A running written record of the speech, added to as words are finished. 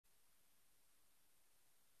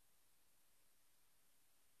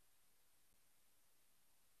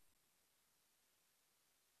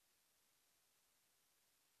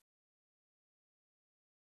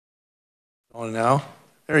On now?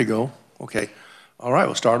 There you go. Okay. All right,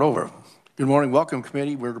 we'll start over. Good morning. Welcome,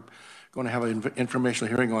 committee. We're going to have an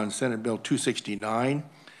informational hearing on Senate Bill 269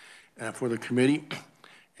 for the committee.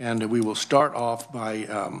 And we will start off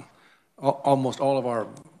by almost all of our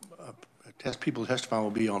people testifying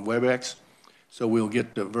will be on WebEx. So we'll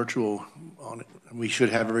get the virtual on it. We should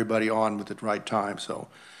have everybody on with the right time. So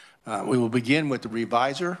we will begin with the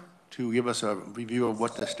reviser to give us a review of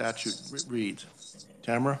what the statute reads.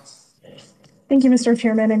 Tamara? Thank you, Mr.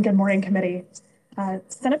 Chairman, and good morning, committee.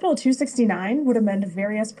 Senate Bill 269 would amend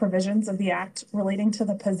various provisions of the Act relating to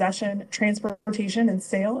the possession, transportation, and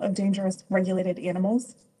sale of dangerous regulated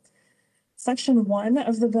animals. Section 1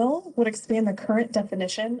 of the bill would expand the current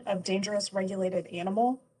definition of dangerous regulated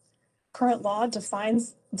animal. Current law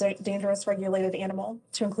defines dangerous regulated animal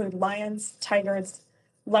to include lions, tigers,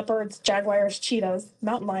 leopards, jaguars, cheetahs,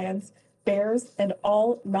 mountain lions, bears, and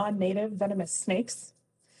all non-native venomous snakes.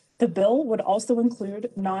 The bill would also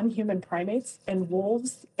include non-human primates and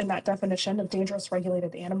wolves in that definition of dangerous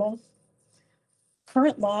regulated animal.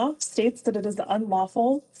 Current law states that it is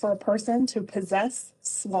unlawful for a person to possess,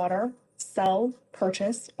 slaughter, sell,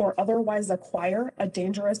 purchase, or otherwise acquire a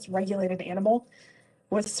dangerous regulated animal,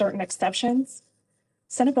 with certain exceptions.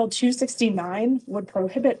 Senate Bill 269 would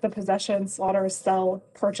prohibit the possession, slaughter, sell,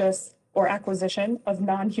 purchase, or acquisition of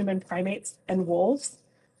non-human primates and wolves,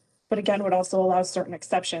 but again would also allow certain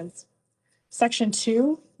exceptions. Section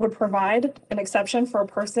 2 would provide an exception for a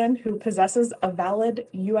person who possesses a valid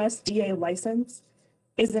USDA license,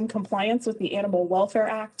 is in compliance with the Animal Welfare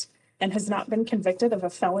Act, and has not been convicted of a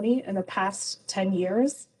felony in the past 10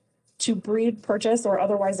 years to breed, purchase, or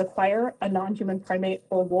otherwise acquire a non-human primate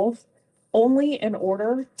or wolf only in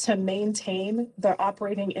order to maintain the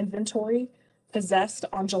operating inventory possessed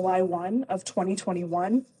on July 1 of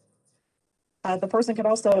 2021. The person could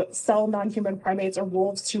also sell non-human primates or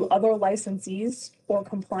wolves to other licensees or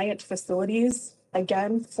compliant facilities,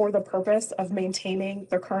 again, for the purpose of maintaining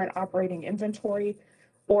the current operating inventory,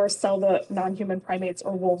 or sell the non-human primates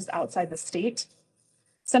or wolves outside the state.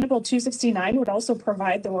 Senate Bill 269 would also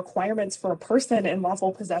provide the requirements for a person in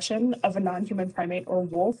lawful possession of a non-human primate or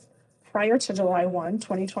wolf prior to July 1,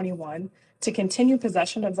 2021, to continue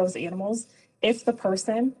possession of those animals if the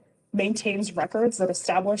person maintains records that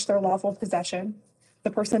establish their lawful possession,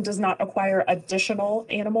 the person does not acquire additional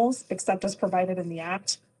animals except as provided in the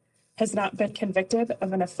Act, has not been convicted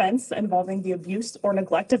of an offense involving the abuse or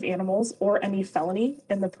neglect of animals or any felony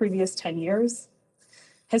in the previous 10 years,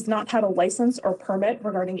 has not had a license or permit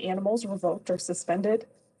regarding animals revoked or suspended,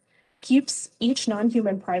 keeps each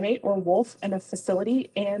non-human primate or wolf in a facility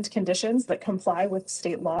and conditions that comply with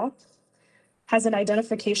state law, has an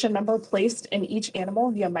identification number placed in each animal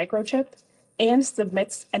via microchip, and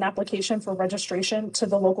submits an application for registration to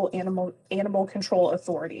the local animal control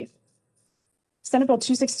authority. Senate Bill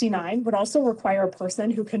 269 would also require a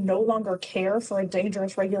person who can no longer care for a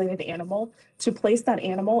dangerous regulated animal to place that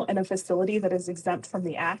animal in a facility that is exempt from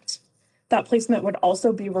the Act. That placement would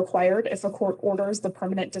also be required if a court orders the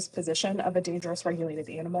permanent disposition of a dangerous regulated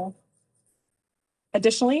animal.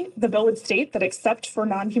 Additionally, the bill would state that except for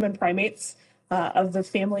non-human primates of the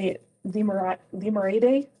family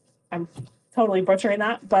Lemuridae, I'm totally butchering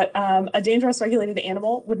that, but a dangerous regulated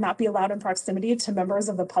animal would not be allowed in proximity to members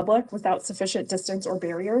of the public without sufficient distance or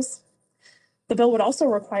barriers. The bill would also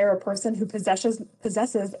require a person who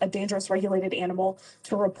possesses a dangerous regulated animal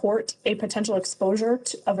to report a potential exposure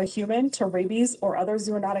of a human to rabies or other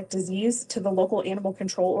zoonotic disease to the local animal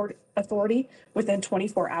control authority within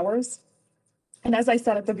 24 hours. And as I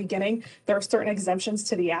said at the beginning, there are certain exemptions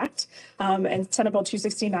to the Act, and Senate Bill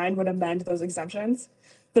 269 would amend those exemptions.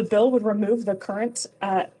 The bill would remove the current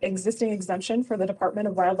existing exemption for the Department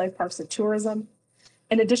of Wildlife, Parks, and Tourism.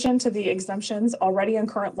 In addition to the exemptions already in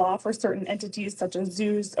current law for certain entities such as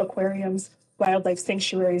zoos, aquariums, wildlife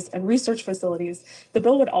sanctuaries, and research facilities, the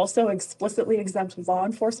bill would also explicitly exempt law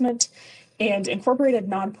enforcement and incorporated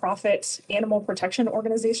nonprofit animal protection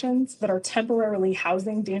organizations that are temporarily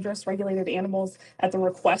housing dangerous regulated animals at the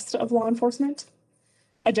request of law enforcement.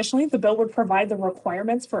 Additionally, the bill would provide the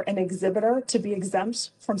requirements for an exhibitor to be exempt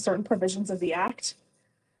from certain provisions of the Act.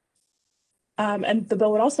 And the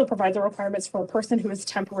bill would also provide the requirements for a person who is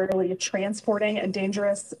temporarily transporting a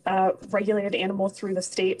dangerous regulated animal through the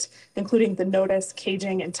state, including the notice,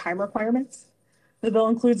 caging, and time requirements. The bill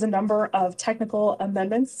includes a number of technical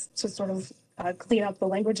amendments to sort of clean up the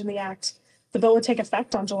language in the Act. The bill would take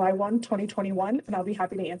effect on July 1, 2021, and I'll be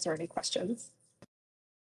happy to answer any questions.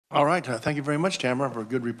 All right. Thank you very much, Tamara, for a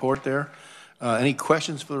good report there. Any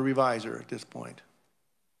questions for the reviser at this point?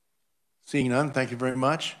 Seeing none, thank you very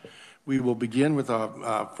much. We will begin with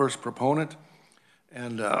our first proponent,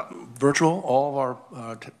 and virtual. All of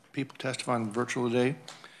our people testifying virtual today.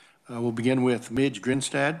 We'll begin with Midge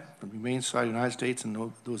Grinstad from the Humane Society of the United States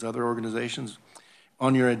and those other organizations.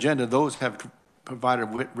 On your agenda, those have provided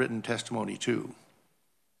written testimony too,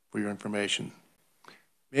 for your information.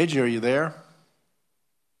 Midge, are you there?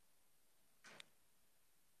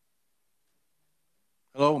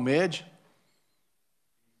 Hello, Midge?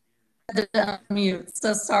 Mute,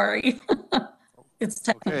 so sorry. It's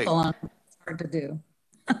technical, Okay. it's hard to do.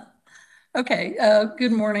 Okay,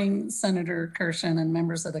 good morning, Senator Kirshen and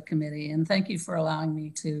members of the committee, and thank you for allowing me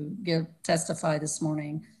to testify this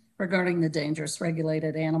morning regarding the Dangerous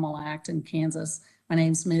Regulated Animal Act in Kansas. My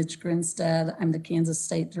name's Midge Grinstead. I'm the Kansas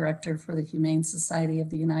State Director for the Humane Society of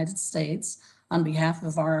the United States. On behalf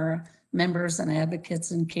of our members and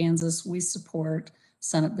advocates in Kansas, we support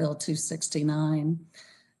Senate Bill 269.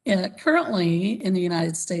 Currently in the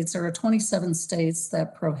United States, there are 27 states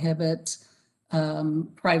that prohibit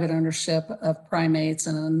private ownership of primates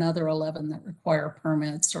and another 11 that require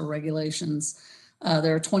permits or regulations.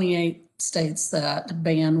 There are 28 states that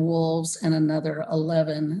ban wolves and another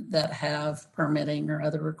 11 that have permitting or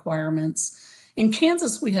other requirements. In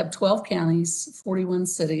Kansas, we have 12 counties, 41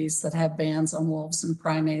 cities that have bans on wolves and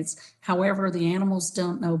primates. However, the animals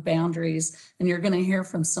don't know boundaries, and you're going to hear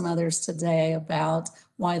from some others today about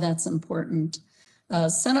why that's important.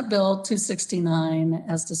 Senate Bill 269,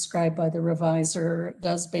 as described by the reviser,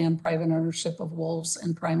 does ban private ownership of wolves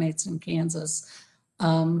and primates in Kansas.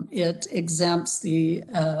 It exempts the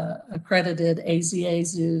accredited AZA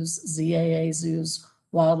zoos, ZAA zoos,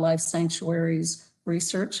 wildlife sanctuaries,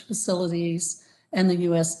 research facilities, and the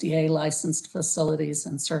USDA licensed facilities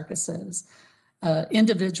and circuses.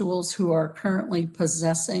 Individuals who are currently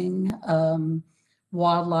possessing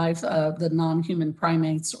wildlife, the non-human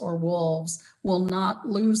primates or wolves, will not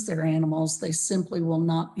lose their animals. They simply will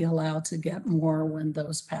not be allowed to get more when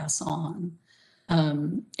those pass on.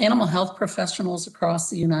 Animal health professionals across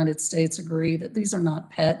the United States agree that these are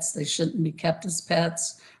not pets. They shouldn't be kept as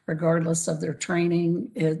pets, regardless of their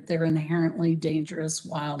training. They're inherently dangerous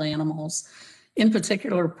wild animals. In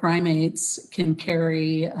particular, primates can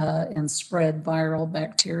carry and spread viral,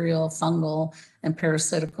 bacterial, fungal, and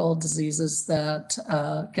parasitical diseases that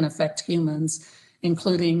can affect humans,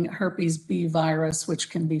 including herpes B virus, which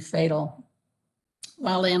can be fatal.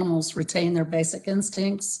 Wild animals retain their basic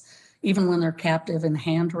instincts, even when they're captive and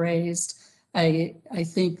hand raised. I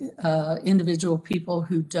think individual people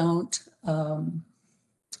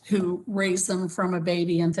who raise them from a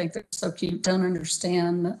baby and think they're so cute don't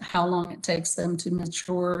understand how long it takes them to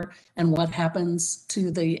mature and what happens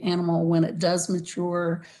to the animal when it does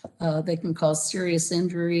mature. They can cause serious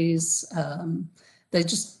injuries.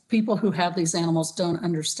 People who have these animals don't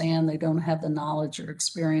understand. They don't have the knowledge or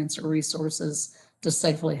experience or resources to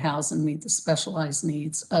safely house and meet the specialized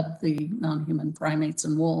needs of the non-human primates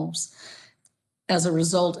and wolves. As a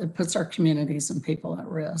result, it puts our communities and people at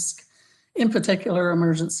risk. In particular,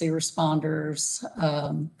 emergency responders,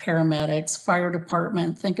 paramedics, fire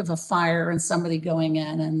department. Think of a fire and somebody going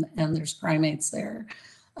in and there's primates there.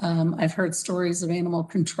 I've heard stories of animal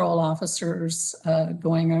control officers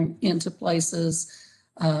going into places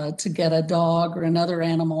to get a dog or another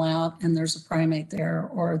animal out and there's a primate there,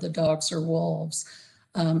 or the dogs are wolves.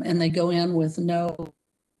 And they go in with no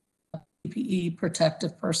PPE,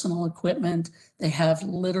 protective personal equipment. They have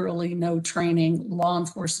literally no training. Law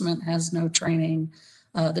enforcement has no training.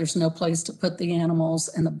 There's no place to put the animals.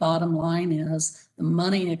 And the bottom line is the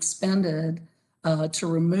money expended to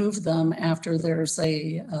remove them after there's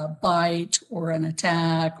a bite or an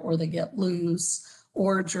attack, or they get loose,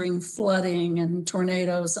 or during flooding and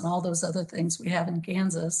tornadoes and all those other things we have in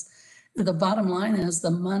Kansas. The bottom line is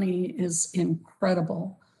the money is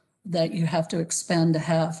incredible that you have to expend to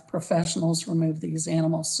have professionals remove these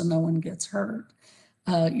animals so no one gets hurt.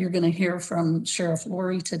 You're going to hear from Sheriff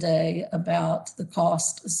Laurie today about the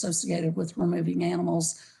cost associated with removing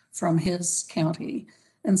animals from his county.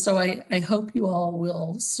 And so I hope you all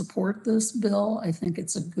will support this bill. I think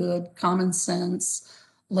it's a good common sense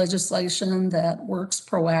legislation that works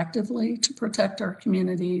proactively to protect our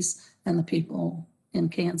communities and the people in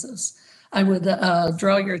Kansas. I would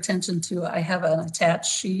draw your attention to, I have an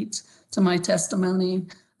attached sheet to my testimony.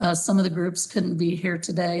 Some of the groups couldn't be here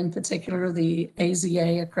today, in particular the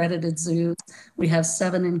AZA accredited zoos. We have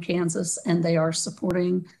 7 in Kansas, and they are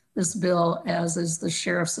supporting this bill, as is the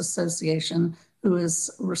Sheriff's Association, who is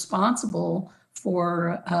responsible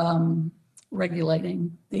for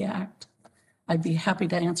regulating the act. I'd be happy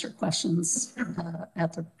to answer questions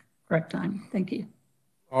at the correct time. Thank you.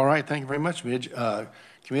 All right, thank you very much, Midge.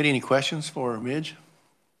 Committee, any questions for Midge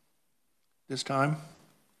this time?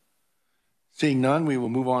 Seeing none, we will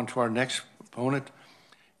move on to our next opponent.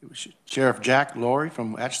 It was Sheriff Jack Laurie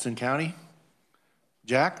from Atchison County.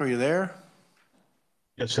 Jack, are you there?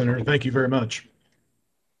 Yes, Senator. Thank you very much.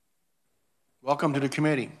 Welcome to the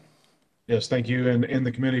committee. Yes, thank you and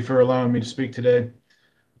the committee for allowing me to speak today.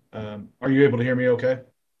 Are you able to hear me okay?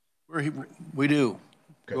 We do.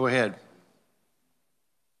 Okay. Go ahead.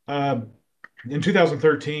 In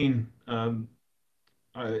 2013,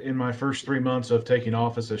 in my first 3 months of taking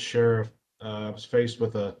office as sheriff, I was faced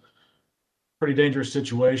with a pretty dangerous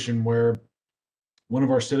situation where one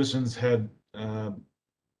of our citizens had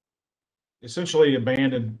essentially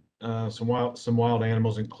abandoned some wild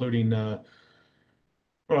animals, including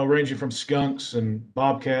ranging from skunks and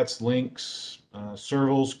bobcats, lynx,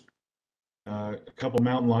 servals, a couple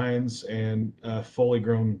mountain lions, and a fully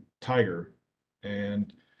grown tiger.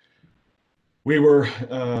 And we were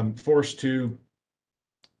forced to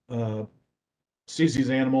seize these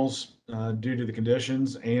animals due to the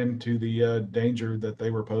conditions and to the danger that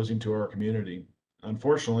they were posing to our community.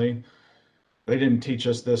 Unfortunately, they didn't teach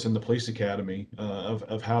us this in the police academy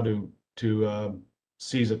of how to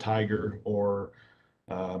seize a tiger or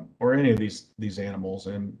any of these animals.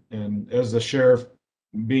 And as the sheriff,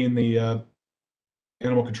 being the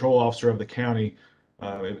animal control officer of the county,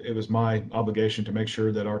 it was my obligation to make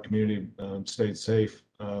sure that our community stayed safe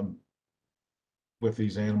with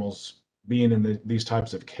these animals being in these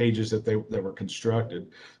types of cages that were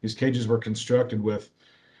constructed. These cages were constructed with,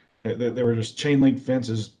 they were just chain link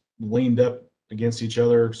fences leaned up against each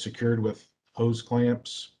other, secured with hose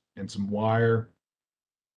clamps and some wire,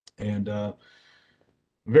 and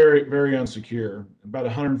very, very unsecure. About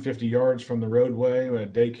 150 yards from the roadway,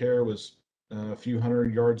 daycare was a few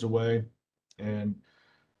hundred yards away. And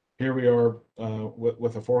here we are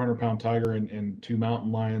with a 400-pound tiger and two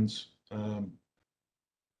mountain lions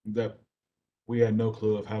that we had no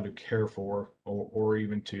clue of how to care for or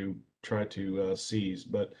even to try to seize.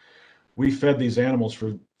 But we fed these animals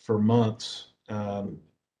for months, and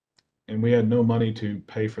we had no money to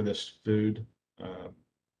pay for this food.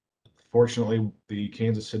 Fortunately, the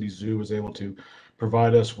Kansas City Zoo was able to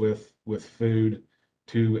provide us with food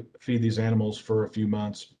to feed these animals for a few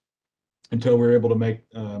months until we were able to make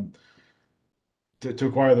to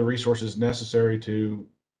acquire the resources necessary to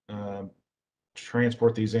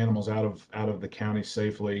transport these animals out of the county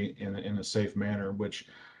safely in a safe manner, which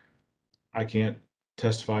I can't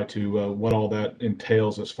testify to what all that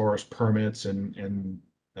entails as far as permits and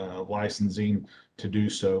licensing to do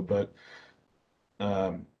so. But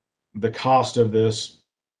the cost of this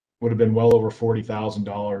would have been well over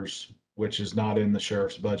 $40,000, which is not in the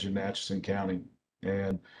sheriff's budget in Atchison County.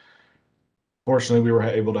 And fortunately, we were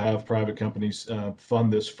able to have private companies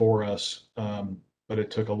fund this for us, but it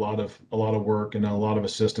took a lot of work and a lot of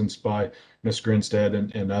assistance by Ms. Grinstead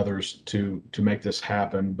and others to make this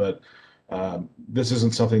happen. But this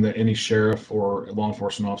isn't something that any sheriff or law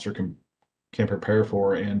enforcement officer can prepare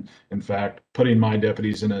for. And in fact, putting my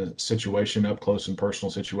deputies in a situation, up close and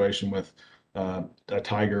personal situation with a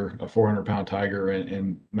tiger, a 400-pound tiger,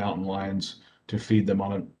 and mountain lions to feed them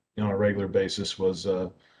on a regular basis was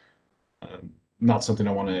not something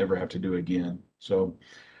I want to ever have to do again. So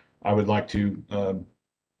I would like to,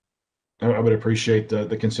 I would appreciate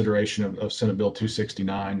the consideration of Senate Bill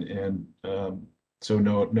 269, and so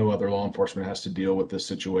no other law enforcement has to deal with this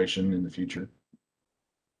situation in the future.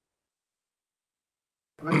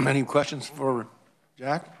 Any questions for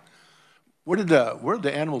Jack? Where did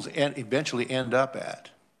the animals eventually end up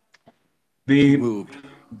at? Moved.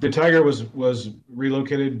 The tiger was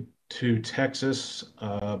relocated to Texas.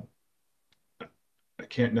 I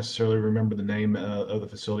can't necessarily remember the name of the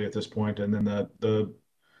facility at this point. And then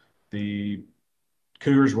the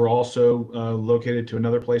cougars were also located to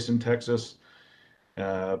another place in Texas.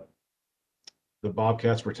 The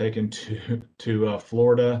bobcats were taken to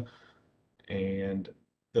Florida, and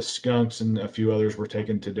the skunks and a few others were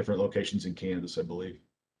taken to different locations in Kansas, I believe.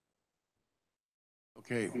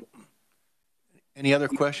 Okay. Any other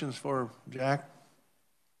questions for Jack?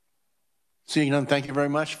 Seeing none, thank you very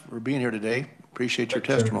much for being here today. Appreciate your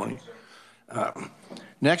testimony.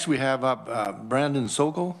 Next, we have Brandon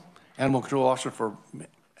Sokol, Animal Control Officer for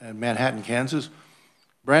Manhattan, Kansas.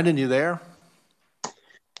 Brandon, you there?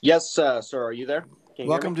 Yes, sir. Are you there?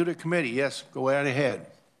 Welcome to the committee. Yes, go right ahead.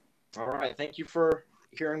 All right. Thank you for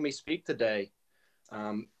hearing me speak today.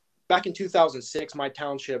 Back in 2006, my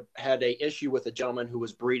township had an issue with a gentleman who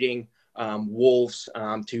was breeding wolves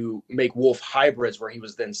to make wolf hybrids, where he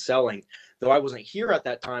was then selling. Though I wasn't here at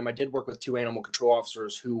that time, I did work with two animal control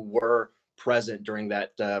officers who were present during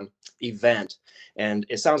that event. And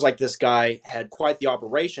it sounds like this guy had quite the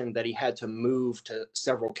operation that he had to move to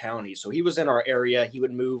several counties. So he was in our area. He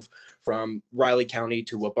would move from Riley County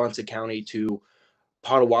to Wabunsa County to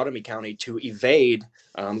Pottawatomie County to evade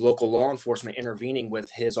local law enforcement intervening with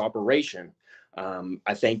his operation.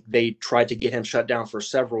 I think they tried to get him shut down for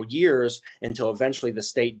several years until eventually the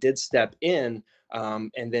state did step in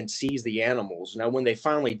and then seize the animals. Now, when they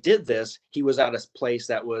finally did this, he was at a place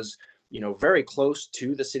that was, very close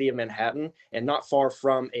to the city of Manhattan and not far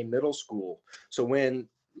from a middle school. So when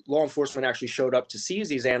law enforcement actually showed up to seize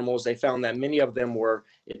these animals, they found that many of them were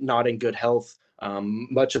not in good health.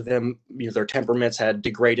 Much of them, their temperaments had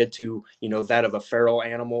degraded to, that of a feral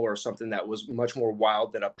animal or something that was much more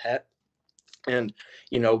wild than a pet. And,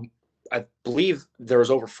 I believe there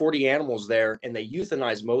was over 40 animals there, and they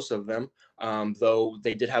euthanized most of them, though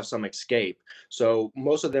they did have some escape. So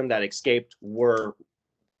most of them that escaped were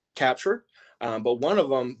captured. But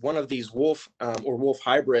one of these wolf or wolf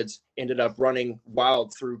hybrids ended up running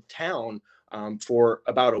wild through town for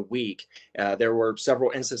about a week. There were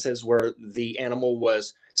several instances where the animal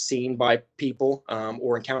was seen by people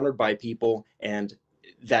or encountered by people, and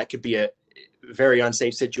that could be a very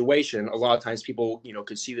unsafe situation. A lot of times people,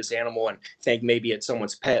 could see this animal and think maybe it's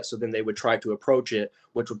someone's pet. So then they would try to approach it,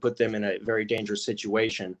 which would put them in a very dangerous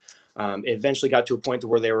situation. It eventually got to a point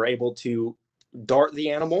where they were able to dart the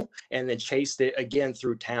animal and then chased it again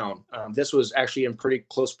through town. This was actually in pretty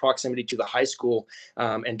close proximity to the high school.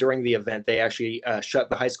 And during the event, they actually shut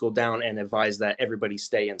the high school down and advised that everybody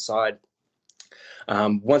stay inside.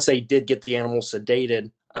 Once they did get the animal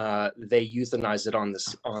sedated, they euthanized it on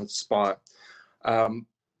the spot.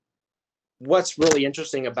 What's really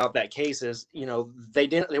interesting about that case is,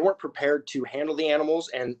 they weren't prepared to handle the animals.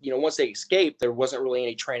 And, once they escaped, there wasn't really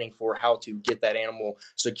any training for how to get that animal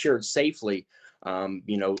secured safely.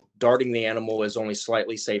 Darting the animal is only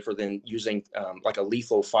slightly safer than using like a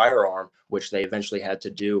lethal firearm, which they eventually had to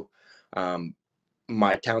do.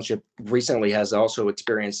 My township recently has also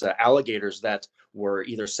experienced alligators that were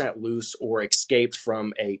either sent loose or escaped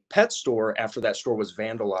from a pet store after that store was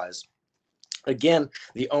vandalized. Again,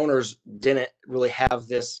 the owners didn't really have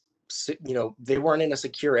this, they weren't in a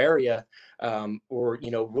secure area or,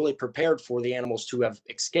 really prepared for the animals to have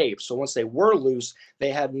escaped. So once they were loose,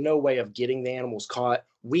 they had no way of getting the animals caught.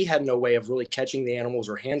 We had no way of really catching the animals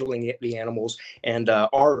or handling the animals. And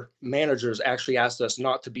our managers actually asked us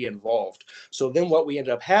not to be involved. So then what we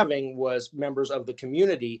ended up having was members of the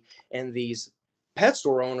community and these pet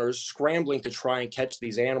store owners scrambling to try and catch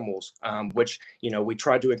these animals, which, we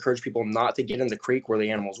tried to encourage people not to get in the creek where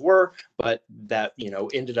the animals were, but that,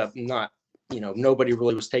 ended up not, nobody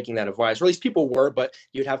really was taking that advice, or at least people were, but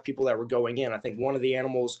you'd have people that were going in. I think one of the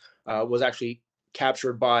animals was actually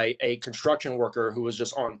captured by a construction worker who was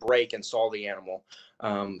just on break and saw the animal.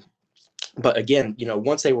 But again,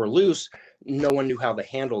 once they were loose, no one knew how to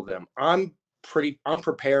handle them. I'm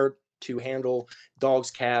prepared to handle dogs,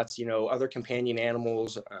 cats, other companion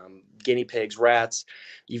animals, guinea pigs, rats,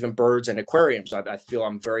 even birds and aquariums. I feel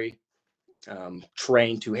I'm very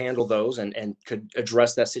trained to handle those and could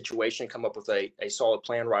address that situation, come up with a solid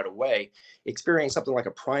plan right away. Experience something like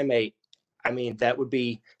a primate, that would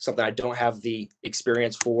be something I don't have the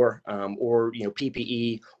experience for, or,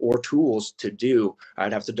 PPE or tools to do.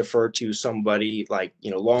 I'd have to defer to somebody like,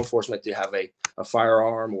 law enforcement to have a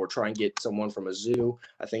firearm or try and get someone from a zoo.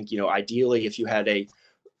 I think, ideally, if you had a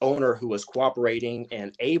owner who was cooperating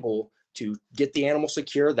and able to get the animal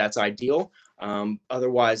secure, that's ideal.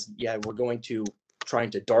 Otherwise, yeah, we're going to trying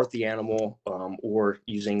to dart the animal or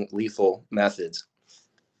using lethal methods.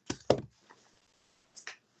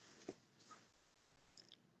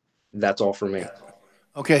 That's all for me.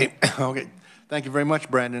 Okay. Okay. Thank you very much,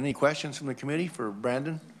 Brandon. Any questions from the committee for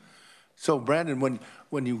Brandon? So Brandon,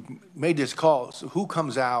 when you made this call, so who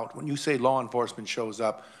comes out when you say law enforcement shows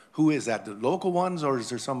up? Who is that? The local ones, or is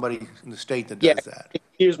there somebody in the state that does that?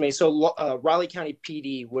 Excuse me. So Raleigh County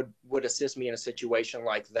PD would assist me in a situation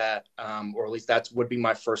like that, or at least that would be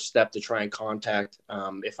my first step to try and contact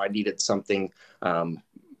if I needed something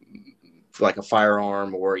like a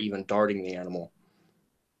firearm or even darting the animal.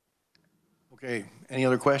 Okay. Any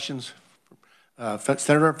other questions?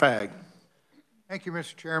 Senator Fagg. Thank you,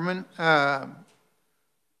 Mr. Chairman. As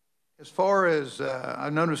far as I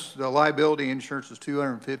noticed, the liability insurance is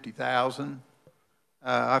 $250,000.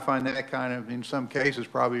 I find that kind of, in some cases,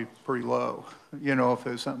 probably pretty low. If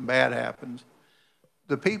there's something bad happens.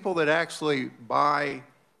 The people that actually buy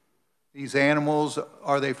these animals,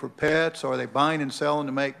 are they for pets? Are they buying and selling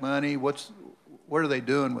to make money? What are they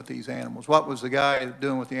doing with these animals? What was the guy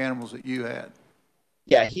doing with the animals that you had?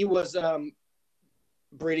 Yeah, he was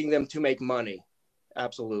breeding them to make money.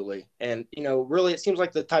 Absolutely. And, really, it seems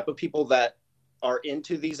like the type of people that are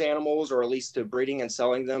into these animals, or at least to breeding and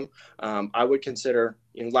selling them, I would consider,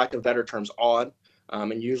 in lack of better terms, odd,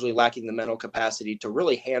 and usually lacking the mental capacity to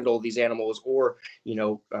really handle these animals, or,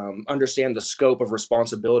 understand the scope of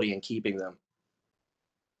responsibility in keeping them.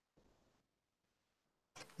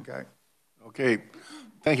 Okay. Okay.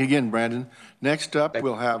 Thank you again, Brandon. Next up,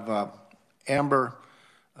 we'll have Amber.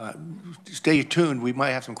 Stay tuned. We might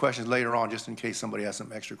have some questions later on, just in case somebody has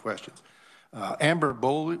some extra questions. Amber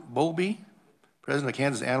Bowlby, President of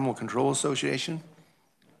Kansas Animal Control Association.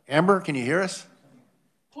 Amber, can you hear us?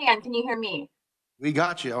 Can you hear me? We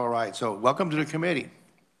got you. All right. So welcome to the committee.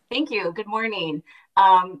 Thank you. Good morning.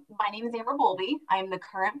 My name is Amber Bowlby. I'm the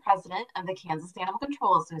current president of the Kansas Animal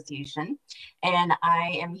Control Association, and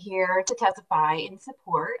I am here to testify in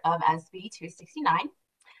support of SB 269.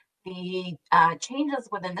 The changes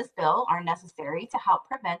within this bill are necessary to help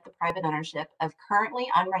prevent the private ownership of currently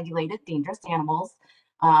unregulated dangerous animals,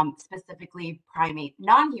 specifically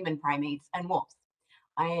non-human primates and wolves.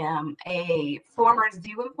 I am a former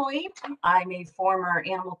zoo employee. I'm a former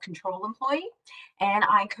animal control employee, and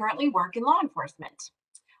I currently work in law enforcement.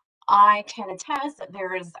 I can attest that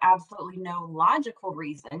there is absolutely no logical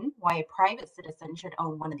reason why a private citizen should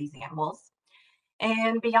own one of these animals.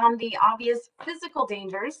 And beyond the obvious physical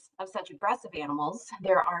dangers of such aggressive animals,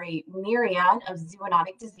 there are a myriad of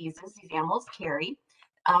zoonotic diseases these animals carry.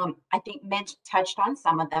 I think Mitch touched on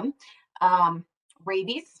some of them.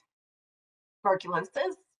 Rabies,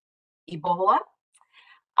 tuberculosis, Ebola.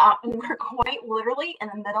 We're quite literally in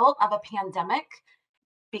the middle of a pandemic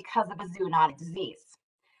because of a zoonotic disease.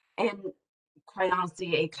 And quite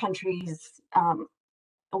honestly, a country's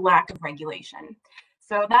lack of regulation.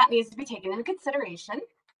 So that needs to be taken into consideration.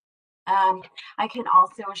 I can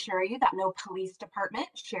also assure you that no police department,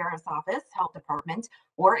 sheriff's office, health department,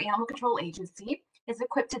 or animal control agency is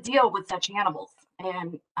equipped to deal with such animals.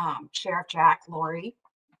 And Sheriff Jack Laurie,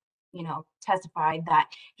 testified that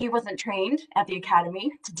he wasn't trained at the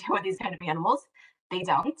academy to deal with these kind of animals. They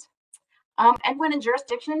don't. And when a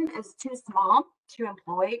jurisdiction is too small to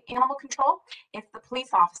employ animal control, it's the police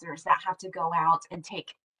officers that have to go out and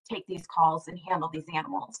take these calls and handle these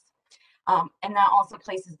animals. And that also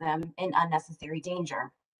places them in unnecessary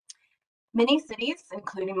danger. Many cities,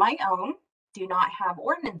 including my own, do not have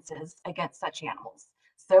ordinances against such animals.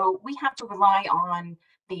 So we have to rely on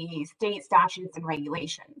the state statutes and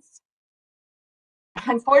regulations.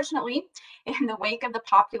 Unfortunately, in the wake of the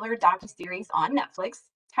popular docuseries on Netflix,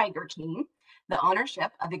 Tiger King, the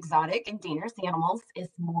ownership of exotic and dangerous animals is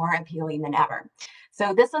more appealing than ever.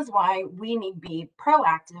 So this is why we need to be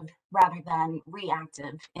proactive rather than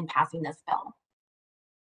reactive in passing this bill.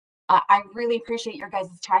 I really appreciate your guys'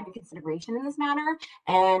 time and consideration in this matter,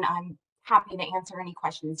 and I'm happy to answer any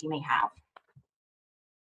questions you may have.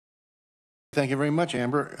 Thank you very much,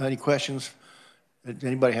 Amber. Any questions that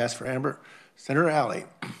anybody has for Amber? Senator Alley.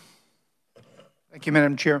 Thank you,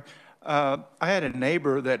 Madam Chair. I had a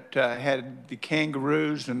neighbor that had the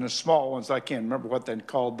kangaroos and the small ones. I can't remember what they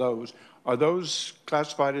called those. Are those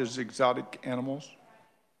classified as exotic animals?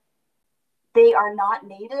 They are not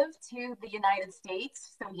native to the United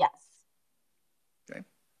States, so yes. Okay,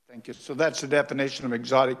 thank you. So that's the definition of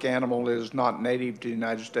exotic animal, is not native to the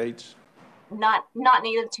United States? Not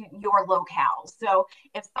native to your locale. So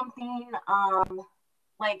if something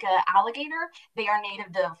like an alligator, they are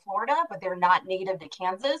native to Florida, but they're not native to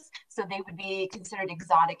Kansas, so they would be considered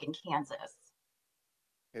exotic in Kansas.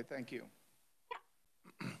 Okay, thank you.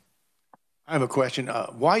 I have a question.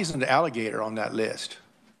 Why isn't the alligator on that list?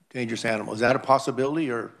 Dangerous animal. Is that a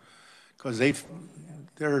possibility, or because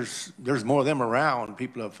there's more of them around?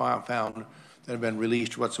 People have found that have been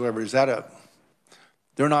released whatsoever. Is that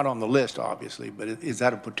they're not on the list, obviously, but is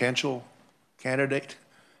that a potential candidate?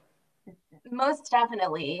 Most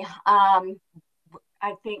definitely. I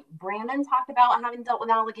think Brandon talked about having dealt with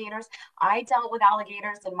alligators. I dealt with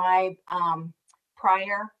alligators in my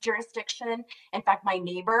prior jurisdiction. In fact, my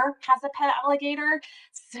neighbor has a pet alligator.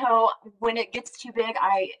 So when it gets too big,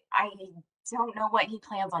 I don't know what he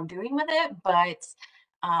plans on doing with it, but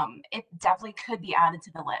it definitely could be added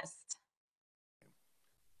to the list.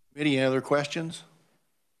 Any other questions?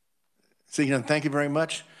 Seeing none, thank you very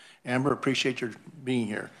much. Amber, appreciate your being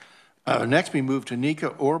here. Next, we move to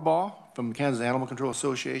Nika Orbaugh from the Kansas Animal Control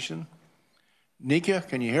Association. Nika,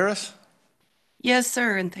 can you hear us? Yes,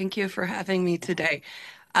 sir, and thank you for having me today.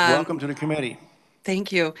 Welcome to the committee.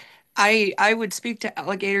 Thank you. I would speak to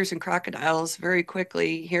alligators and crocodiles very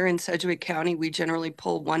quickly. Here in Sedgwick County, we generally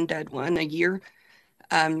pull one dead one a year,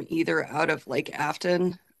 either out of Lake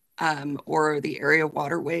Afton or the area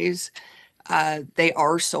waterways. They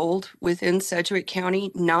are sold within Sedgwick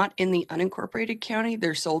County, not in the unincorporated county.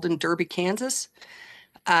 They're sold in Derby, Kansas.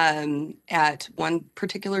 At one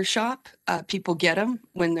particular shop, people get them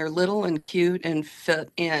when they're little and cute and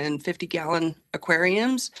fit in 50-gallon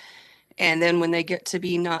aquariums. And then when they get to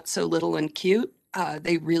be not so little and cute,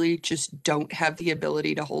 they really just don't have the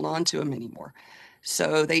ability to hold on to them anymore.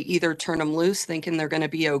 So they either turn them loose thinking they're going to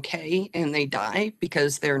be okay and they die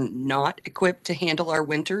because they're not equipped to handle our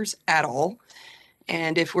winters at all.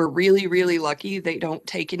 And if we're really, really lucky, they don't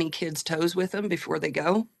take any kids' toes with them before they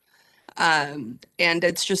go. And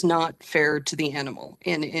it's just not fair to the animal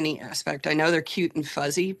in any aspect. I know they're cute and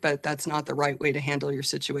fuzzy, but that's not the right way to handle your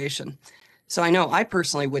situation. So I know I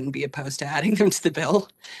personally wouldn't be opposed to adding them to the bill.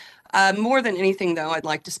 More than anything, though, I'd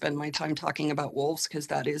like to spend my time talking about wolves because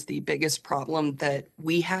that is the biggest problem that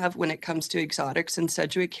we have when it comes to exotics in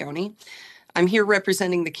Sedgwick County. I'm here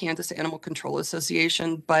representing the Kansas Animal Control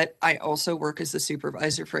Association, but I also work as the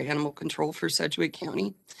supervisor for animal control for Sedgwick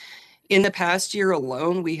County. In the past year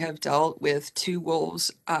alone, we have dealt with 2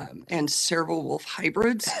 wolves and several wolf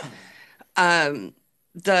hybrids.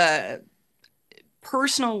 The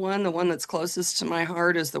personal one, the one that's closest to my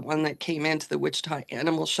heart, is the one that came into the Wichita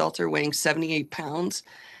Animal Shelter weighing 78 pounds.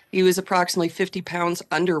 He was approximately 50 pounds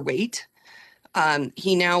underweight.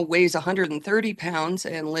 He now weighs 130 pounds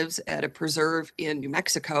and lives at a preserve in New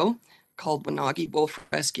Mexico called Wanagi Wolf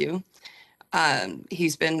Rescue.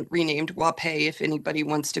 He's been renamed Wapay if anybody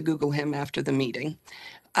wants to Google him after the meeting.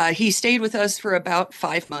 He stayed with us for about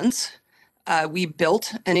 5 months. We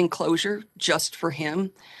built an enclosure just for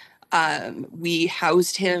him. We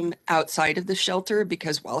housed him outside of the shelter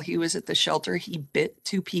because while he was at the shelter, he bit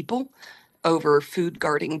 2 people over food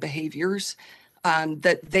guarding behaviors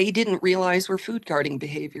that they didn't realize were food guarding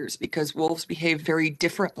behaviors because wolves behave very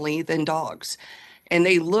differently than dogs. And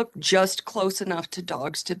they look just close enough to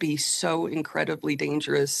dogs to be so incredibly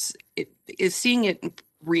dangerous. Seeing it in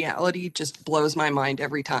reality just blows my mind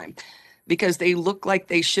every time because they look like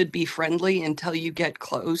they should be friendly until you get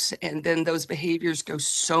close. And then those behaviors go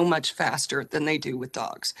so much faster than they do with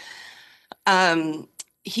dogs.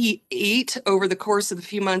 He ate over the course of the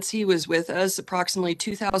few months he was with us approximately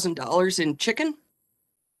 $2,000 in chicken.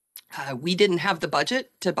 We didn't have the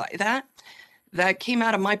budget to buy that. That came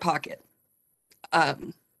out of my pocket.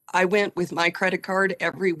 I went with my credit card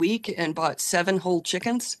every week and bought 7 whole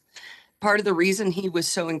chickens. Part of the reason he was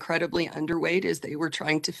so incredibly underweight is they were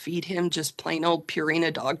trying to feed him just plain old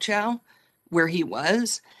Purina dog chow where he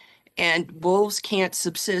was. And wolves can't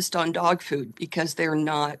subsist on dog food because they're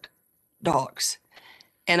not dogs.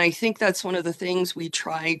 And I think that's one of the things we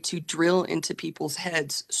try to drill into people's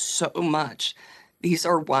heads so much. These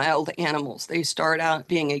are wild animals. They start out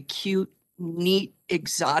being a cute, neat,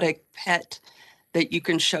 exotic pet that you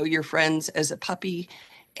can show your friends as a puppy,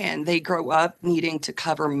 and they grow up needing to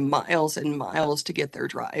cover miles and miles to get their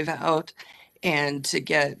drive out and to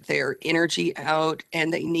get their energy out,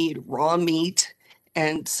 and they need raw meat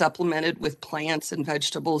and supplemented with plants and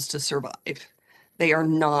vegetables to survive. They are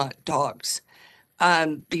not dogs.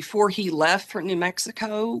 Before he left for New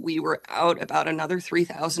Mexico, we were out about another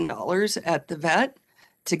 $3,000 at the vet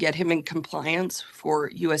to get him in compliance for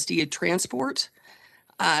USDA transport.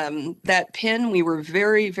 That pin, we were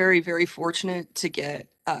very, very, very fortunate to get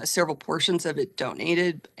several portions of it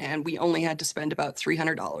donated, and we only had to spend about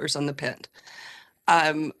 $300 on the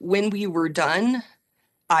pin. When we were done,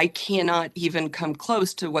 I cannot even come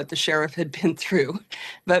close to what the sheriff had been through.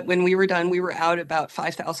 But when we were done, we were out about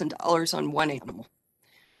 $5,000 on one animal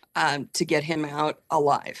to get him out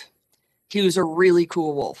alive. He was a really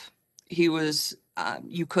cool wolf. He was,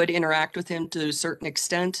 you could interact with him to a certain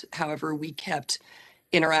extent. However, we kept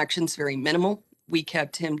interactions very minimal. We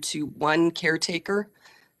kept him to one caretaker.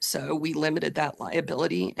 So we limited that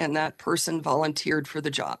liability, and that person volunteered for the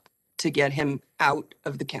job to get him out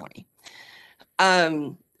of the county.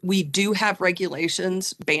 We do have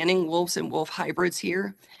regulations banning wolves and wolf hybrids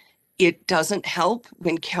here. It doesn't help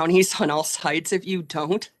when counties on all sides of you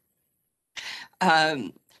don't.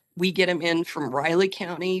 We get them in from Riley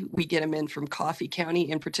County. We get them in from Coffee County,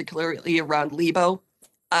 in particularly around Lebo.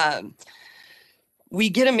 We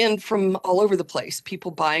get them in from all over the place,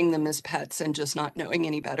 people buying them as pets and just not knowing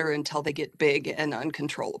any better until they get big and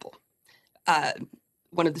uncontrollable.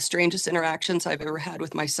 One of the strangest interactions I've ever had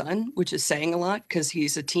with my son, which is saying a lot because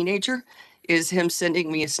he's a teenager, is him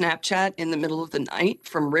sending me a Snapchat in the middle of the night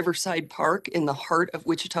from Riverside Park in the heart of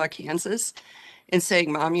Wichita, Kansas, and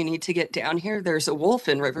saying, "Mom, you need to get down here. There's a wolf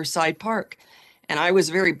in Riverside Park." And I was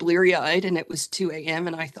very bleary-eyed, and it was 2 a.m.,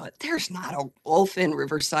 and I thought, there's not a wolf in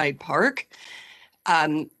Riverside Park.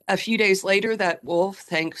 A few days later, that wolf,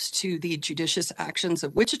 thanks to the judicious actions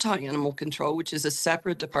of Wichita Animal Control, which is a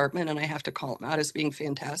separate department, and I have to call them out as being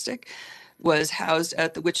fantastic, was housed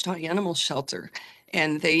at the Wichita Animal Shelter.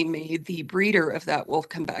 And they made the breeder of that wolf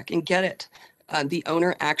come back and get it. The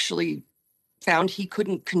owner actually found he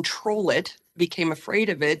couldn't control it, became afraid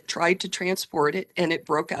of it, tried to transport it, and it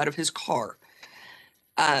broke out of his car.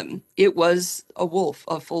 It was a wolf,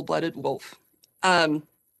 a full-blooded wolf.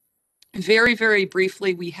 Very, very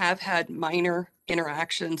briefly, we have had minor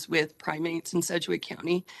interactions with primates in Sedgwick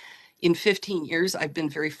County. In 15 years, I've been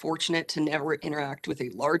very fortunate to never interact with a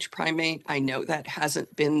large primate. I know that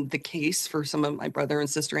hasn't been the case for some of my brother and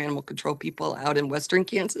sister animal control people out in Western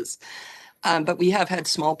Kansas. But we have had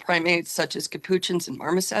small primates such as capuchins and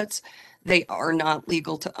marmosets. They are not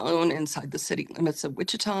legal to own inside the city limits of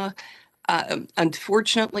Wichita.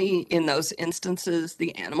 Unfortunately, in those instances,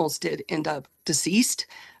 the animals did end up deceased.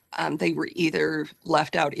 They were either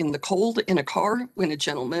left out in the cold in a car when a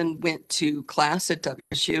gentleman went to class at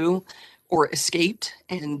WSU, or escaped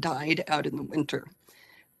and died out in the winter.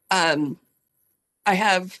 I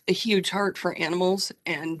have a huge heart for animals,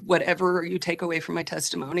 and whatever you take away from my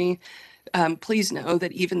testimony, please know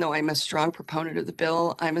that even though I'm a strong proponent of the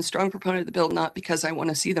bill, I'm a strong proponent of the bill not because I want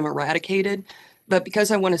to see them eradicated, but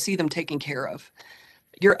because I want to see them taken care of.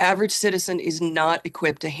 Your average citizen is not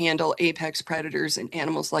equipped to handle apex predators and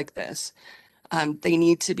animals like this. They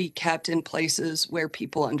need to be kept in places where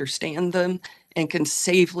people understand them and can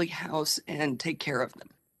safely house and take care of them.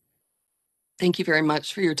 Thank you very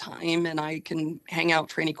much for your time, and I can hang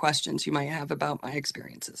out for any questions you might have about my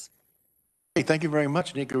experiences. Hey, thank you very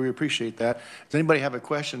much, Nika. We appreciate that. Does anybody have a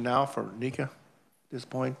question now for Nika at this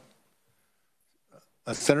point?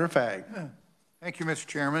 Senator Fagg. Thank you, Mr.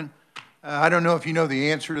 Chairman. I don't know if you know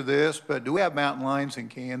the answer to this, but do we have mountain lions in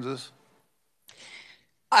Kansas?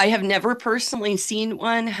 I have never personally seen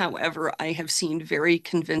one. However, I have seen very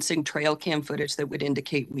convincing trail cam footage that would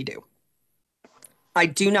indicate we do. I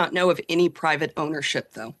do not know of any private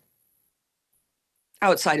ownership, though,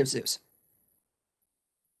 outside of zoos.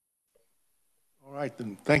 All right,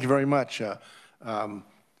 then. Thank you very much.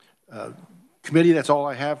 Committee, that's all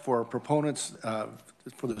I have for proponents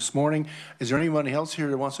for this morning. Is there anyone else here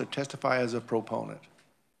that wants to testify as a proponent?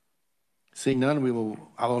 Seeing none,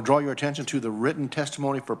 I will draw your attention to the written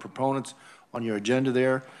testimony for proponents on your agenda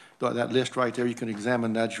there. That list right there, you can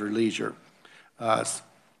examine that at your leisure.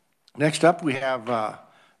 Next up, we have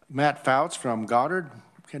Matt Fouts from Goddard,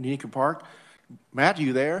 Nika Park. Matt, are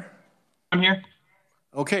you there? I'm here.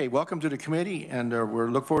 Okay, welcome to the committee, and we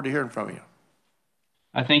look forward to hearing from you.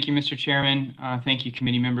 Thank you, Mr. Chairman. Thank you,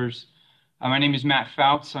 committee members. My name is Matt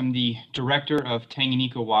Fouts. I'm the director of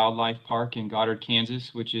Tanganyika Wildlife Park in Goddard,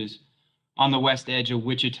 Kansas, which is on the west edge of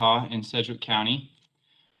Wichita in Sedgwick County.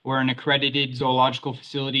 We're an accredited zoological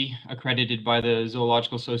facility accredited by the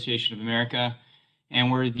Zoological Association of America,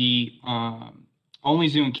 and we're the only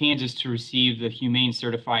zoo in Kansas to receive the Humane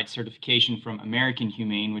Certified certification from American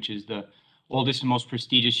Humane, which is the oldest and most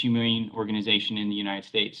prestigious humane organization in the United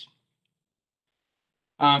States.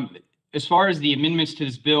 As far as the amendments to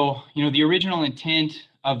this bill, the original intent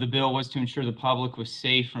of the bill was to ensure the public was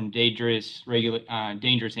safe from dangerous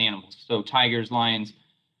animals. So tigers, lions,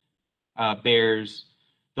 bears,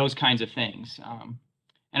 those kinds of things.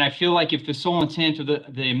 And I feel like if the sole intent of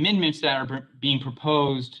the amendments that are being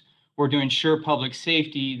proposed were to ensure public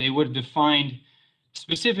safety, they would have defined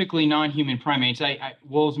specifically non-human primates.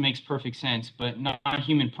 Wolves makes perfect sense, but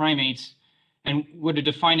non-human primates, and would have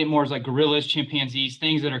defined it more as like gorillas, chimpanzees,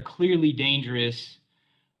 things that are clearly dangerous,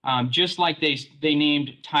 just like they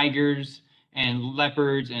named tigers and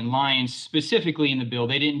leopards and lions specifically in the bill.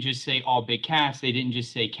 They didn't just say all big cats. They didn't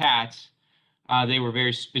just say cats. They were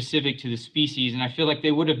very specific to the species, and I feel like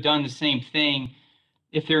they would have done the same thing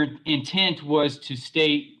if their intent was to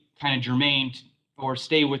stay kind of germane or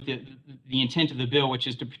stay with the intent of the bill, which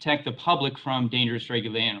is to protect the public from dangerous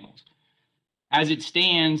regulated animals. As it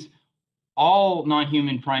stands, all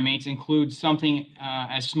non-human primates include something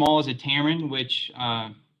as small as a tamarin, which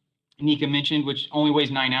Nika mentioned, which only weighs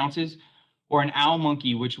 9 ounces, or an owl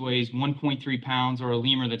monkey, which weighs 1.3 pounds, or a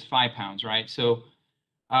lemur that's 5 pounds, right? So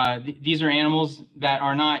these are animals that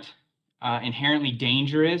are not inherently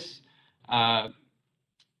dangerous, and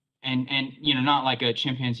not like a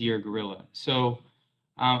chimpanzee or gorilla. So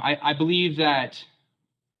I believe that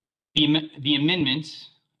the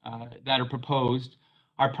amendments that are proposed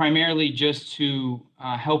are primarily just to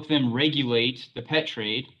help them regulate the pet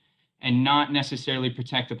trade and not necessarily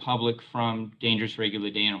protect the public from dangerous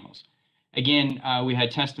regulated animals. Again, we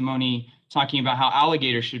had testimony talking about how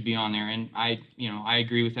alligators should be on there, and I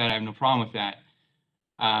agree with that. I have no problem with that.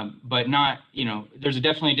 but not, there's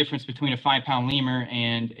definitely a difference between a 5-pound lemur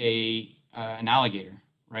and an alligator,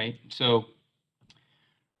 right? So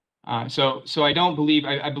I don't believe,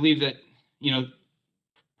 I believe that,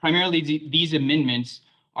 primarily these amendments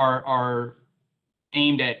are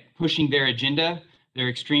aimed at pushing their agenda, their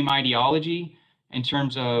extreme ideology, in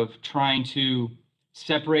terms of trying to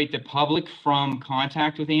separate the public from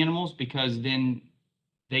contact with animals, because then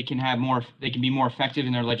they can be more effective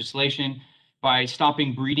in their legislation by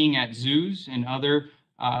stopping breeding at zoos and other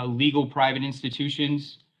legal private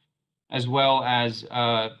institutions, as well as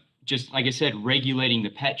just, like I said, regulating the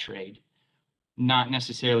pet trade, not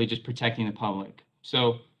necessarily just protecting the public.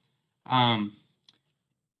 So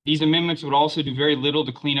these amendments would also do very little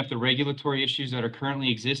to clean up the regulatory issues that are currently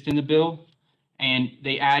exist in the bill, and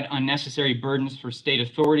they add unnecessary burdens for state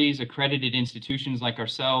authorities, accredited institutions like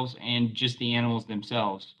ourselves, and just the animals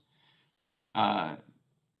themselves.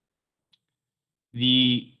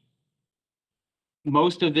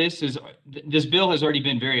 Most of this bill has already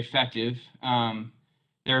been very effective.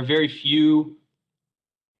 There are very few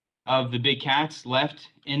of the big cats left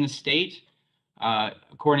in the state,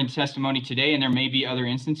 according to testimony today, and there may be other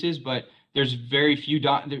instances, but there's very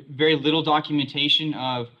little documentation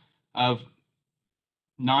of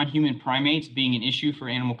non-human primates being an issue for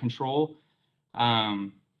animal control.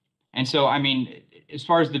 And so, I mean, as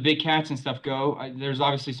far as the big cats and stuff go, there's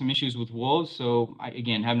obviously some issues with wolves. So I,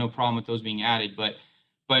 again, have no problem with those being added. But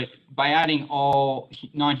by adding all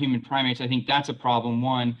non-human primates, I think that's a problem,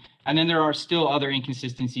 one. And then there are still other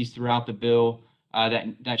inconsistencies throughout the bill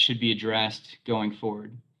that should be addressed going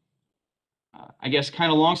forward. I guess,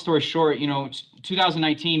 kind of long story short,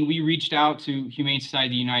 2019, we reached out to Humane Society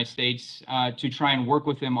of the United States to try and work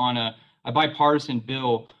with them on a bipartisan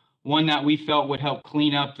bill, one that we felt would help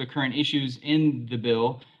clean up the current issues in the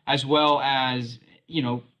bill, as well as,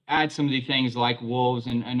 add some of the things like wolves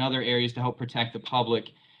and other areas to help protect the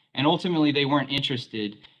public. And ultimately, they weren't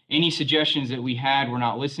interested. Any suggestions that we had were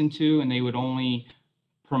not listened to, and they would only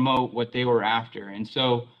promote what they were after. And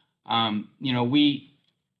so, we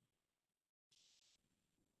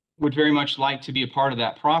would very much like to be a part of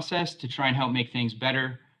that process to try and help make things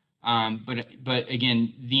better. But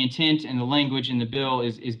again, the intent and the language in the bill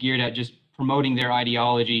is geared at just promoting their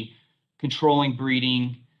ideology, controlling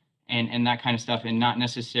breeding, and that kind of stuff, and not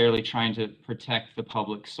necessarily trying to protect the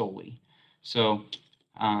public solely. So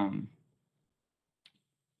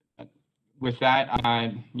with that,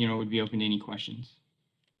 I would be open to any questions.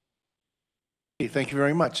 Okay, thank you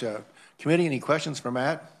very much. Committee, any questions for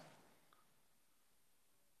Matt?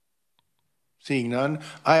 Seeing none,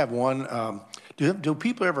 I have one. Do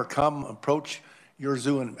people ever come approach your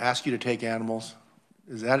zoo and ask you to take animals?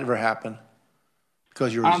 Does that ever happen?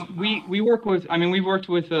 Because you're we work with. I mean, we've worked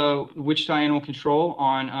with Wichita Animal Control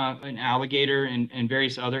on an alligator and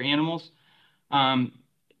various other animals.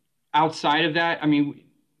 Outside of that, I mean,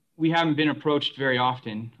 we haven't been approached very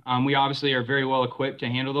often. We obviously are very well equipped to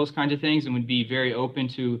handle those kinds of things, and would be very open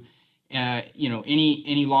to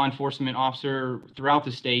any law enforcement officer throughout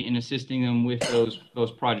the state in assisting them with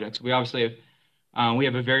those projects. We obviously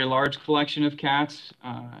have a very large collection of cats,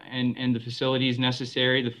 and the facilities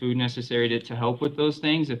necessary, the food necessary to help with those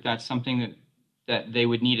things, if that's something that they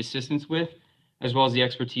would need assistance with, as well as the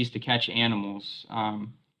expertise to catch animals.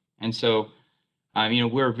 And so,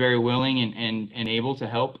 we're very willing and able to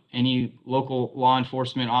help any local law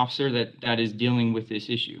enforcement officer that is dealing with this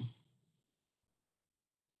issue.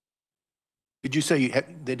 Did you say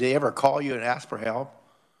did they ever call you and ask for help?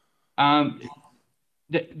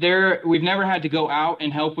 We've never had to go out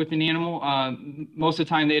and help with an animal. Most of the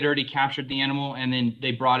time, they'd already captured the animal, and then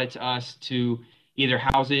they brought it to us to either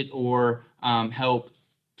house it or help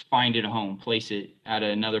find it a home, place it at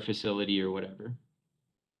another facility or whatever.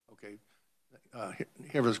 Okay.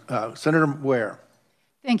 Here was Senator Ware.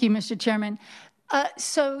 Thank you, Mr. Chairman.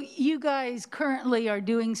 So you guys currently are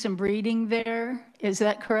doing some breeding there, is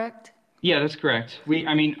that correct? Yeah, that's correct. We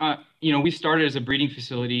started as a breeding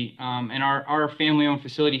facility, and our family-owned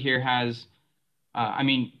facility here has,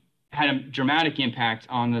 had a dramatic impact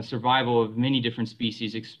on the survival of many different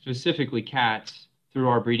species, specifically cats, through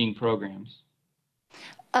our breeding programs.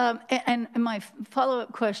 And my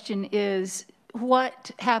follow-up question is,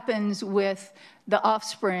 what happens with the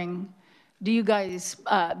offspring? Do you guys,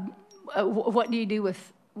 what do you do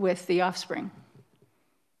with the offspring?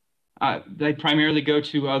 They primarily go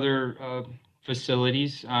to other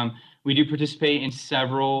facilities. We do participate in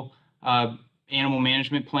several animal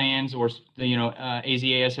management plans, or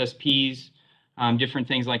AZASSPs, different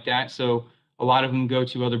things like that. So a lot of them go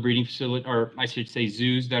to other breeding facilities, or I should say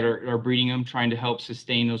zoos that are breeding them, trying to help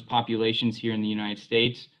sustain those populations here in the United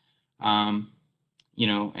States.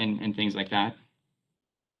 and things like that.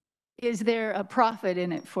 Is there a profit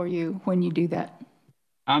in it for you when you do that?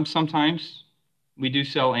 Sometimes we do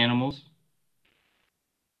sell animals.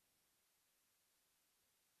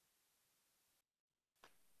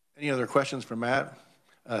 Any other questions for Matt?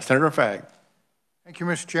 Senator Fagg. Thank you,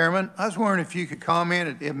 Mr. Chairman. I was wondering if you could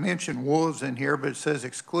comment, it mentioned wolves in here, but it says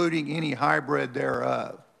excluding any hybrid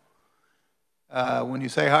thereof. When you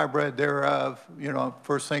say hybrid thereof,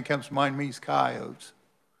 first thing comes to mind means coyotes.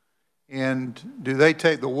 And do they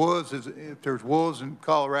take the wolves, if there's wolves in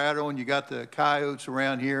Colorado and you got the coyotes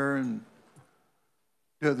around here, and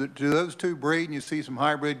do those two breed and you see some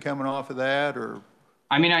hybrid coming off of that, or?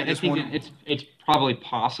 I mean, I think it's probably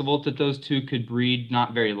possible that those two could breed,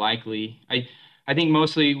 not very likely. I think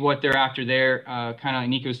mostly what they're after there, kind of like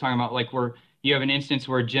Nico was talking about, like where you have an instance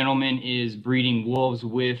where a gentleman is breeding wolves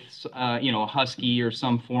with, a husky or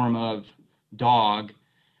some form of dog.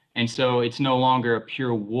 And so it's no longer a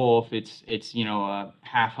pure wolf. It's a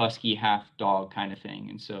half husky, half dog kind of thing.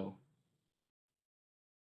 And so.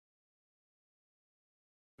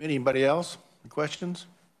 Anybody else? Questions?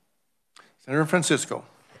 Senator Francisco.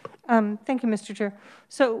 Thank you, Mr. Chair.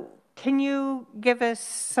 So can you give us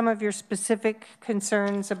some of your specific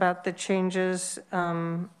concerns about the changes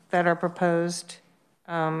that are proposed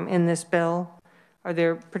in this bill? Are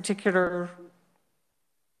there particular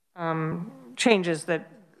changes that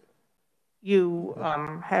you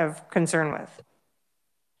have concern with?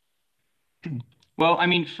 Well, I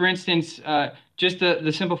mean, for instance, just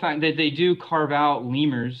the simple fact that they do carve out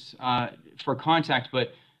lemurs for contact,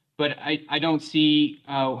 but I don't see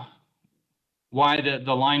why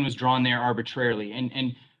the line was drawn there arbitrarily.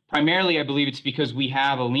 And primarily, I believe it's because we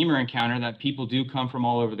have a lemur encounter that people do come from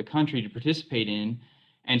all over the country to participate in.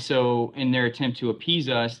 And so in their attempt to appease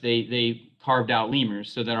us, they carved out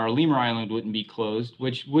lemurs so that our lemur island wouldn't be closed,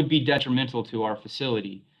 which would be detrimental to our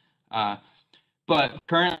facility. But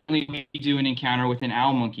currently, we do an encounter with an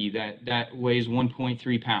owl monkey that weighs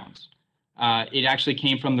 1.3 pounds. It actually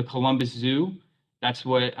came from the Columbus Zoo. That's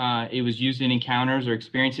what it was used in encounters or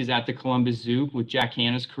experiences at the Columbus Zoo with Jack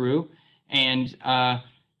Hanna's crew. And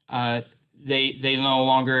they no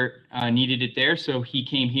longer needed it there, so he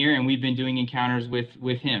came here, and we've been doing encounters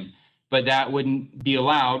with him. But that wouldn't be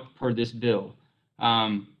allowed per this bill.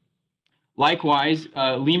 Likewise,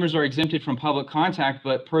 lemurs are exempted from public contact,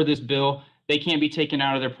 but per this bill, they can't be taken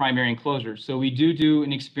out of their primary enclosure. So we do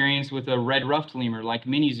an experience with a red-ruffed lemur like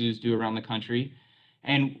many zoos do around the country.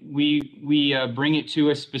 And we bring it to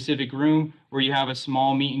a specific room where you have a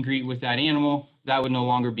small meet and greet with that animal. That would no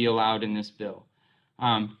longer be allowed in this bill.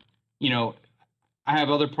 I have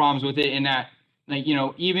other problems with it in that,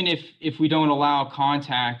 even if we don't allow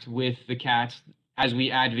contact with the cats as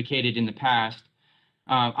we advocated in the past,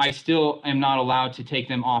 I still am not allowed to take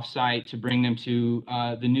them off site to bring them to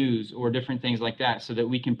the news or different things like that so that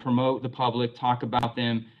we can promote the public, talk about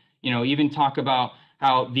them, even talk about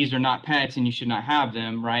how these are not pets and you should not have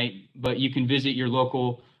them, right? But you can visit your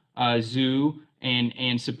local zoo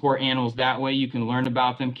and support animals that way. You can learn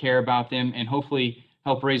about them, care about them, and hopefully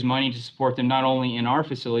help raise money to support them not only in our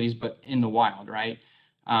facilities, but in the wild, right?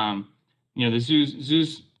 The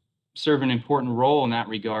zoos serve an important role in that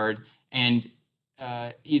regard. And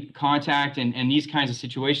contact and these kinds of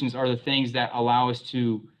situations are the things that allow us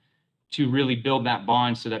to really build that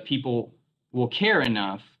bond so that people will care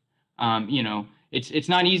enough. It's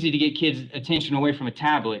not easy to get kids' attention away from a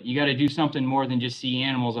tablet. You got to do something more than just see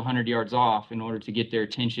animals 100 yards off in order to get their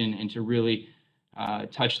attention and to really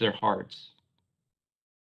touch their hearts.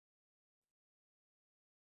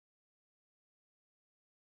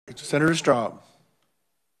 Senator Straub.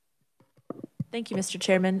 Thank you, Mr.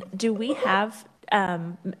 Chairman. Do we have,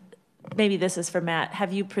 maybe this is for Matt,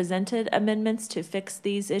 have you presented amendments to fix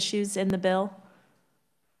these issues in the bill?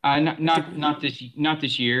 Not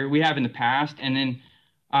this year. We have in the past, and then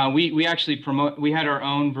we actually we had our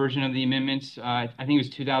own version of the amendments. I think it was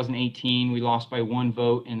 2018. We lost by 1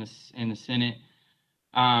 vote in the Senate.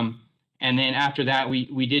 And then after that,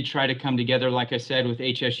 we did try to come together, like I said, with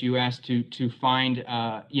HSUS to find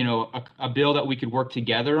a bill that we could work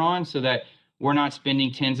together on so that we're not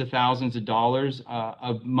spending tens of thousands of dollars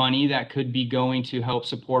of money that could be going to help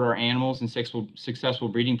support our animals and successful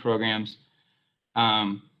breeding programs.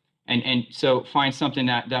 And so find something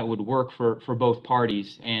that would work for both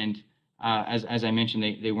parties. And as I mentioned,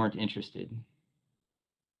 they weren't interested.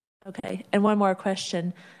 Okay, and one more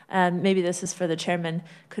question. Maybe this is for the chairman.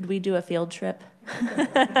 Could we do a field trip?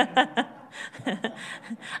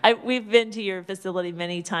 We've been to your facility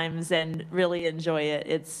many times and really enjoy it.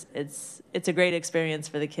 It's a great experience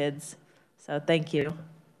for the kids. So thank you.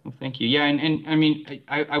 Well, thank you. Yeah, and I mean,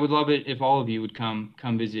 I would love it if all of you would come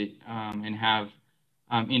visit and have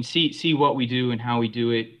and see what we do and how we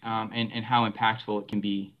do it and how impactful it can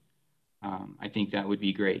be. I think that would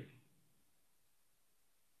be great.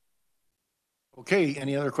 Okay,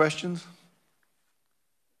 any other questions?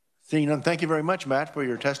 Seeing none, thank you very much, Matt, for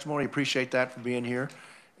your testimony. Appreciate that for being here.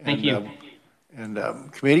 Thank you.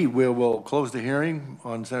 Committee, we'll close the hearing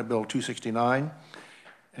on Senate Bill 269.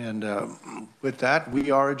 And with that, we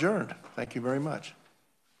are adjourned. Thank you very much.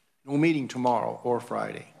 No meeting tomorrow or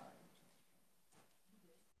Friday.